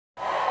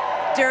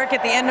Derrick,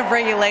 at the end of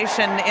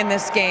regulation in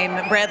this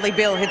game, Bradley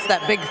Beal hits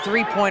that big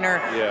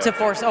three-pointer to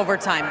force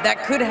overtime.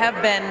 That could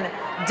have been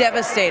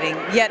devastating,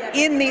 yet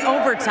in the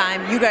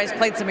overtime, you guys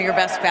played some of your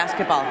best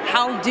basketball.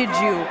 How did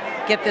you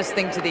get this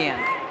thing to the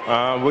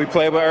end? We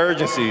played with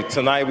urgency.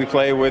 Tonight we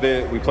played with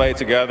it. We played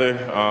together.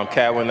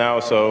 Cat went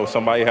out, so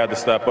somebody had to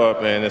step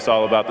up, and it's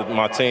all about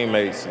my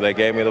teammates. They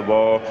gave me the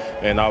ball,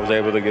 and I was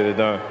able to get it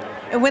done.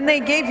 And when they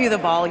gave you the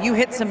ball, you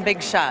hit some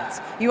big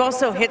shots. You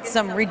also hit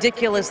some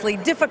ridiculously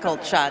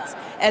difficult shots,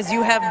 as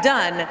you have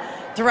done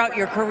throughout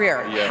your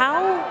career. Yeah.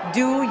 How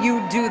do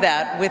you do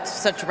that with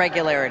such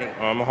regularity?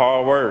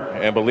 Hard work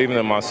and believing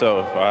in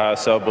myself. I have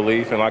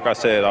self-belief, and like I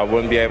said, I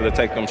wouldn't be able to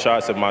take them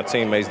shots if my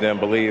teammates didn't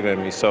believe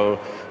in me. So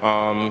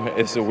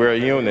we're a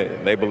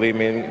unit. They believe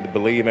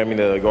in me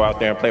to go out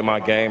there and play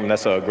my game, and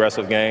that's an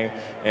aggressive game.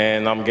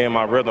 And I'm getting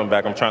my rhythm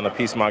back. I'm trying to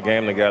piece my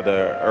game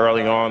together.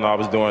 Early on, I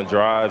was doing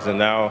drives, and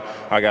now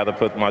I got to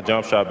put my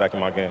jump shot back in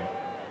my game.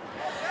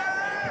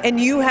 And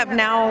you have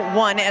now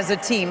won as a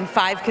team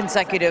 5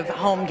 consecutive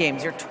home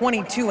games. You're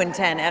 22-10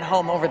 at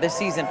home over the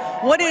season.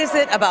 What is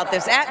it about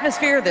this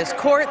atmosphere, this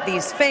court,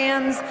 these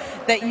fans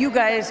that you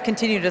guys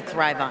continue to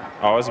thrive on?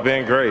 Oh, it's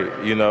been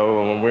great. You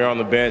know, when we're on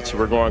the bench,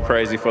 we're going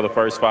crazy for the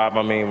first 5.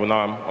 I mean, when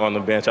I'm on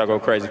the bench, I go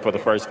crazy for the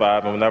first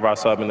 5. And whenever I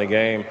sub in the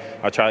game,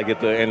 I try to get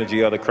the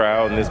energy of the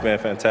crowd, and it's been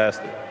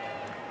fantastic.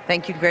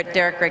 Thank you,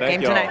 Derrick. Great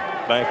game tonight.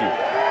 Thank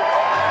you.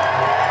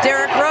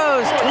 Derrick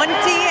Rose,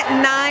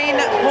 29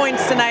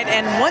 points tonight,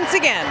 and once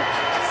again,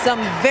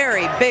 some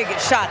very big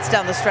shots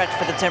down the stretch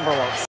for the Timberwolves.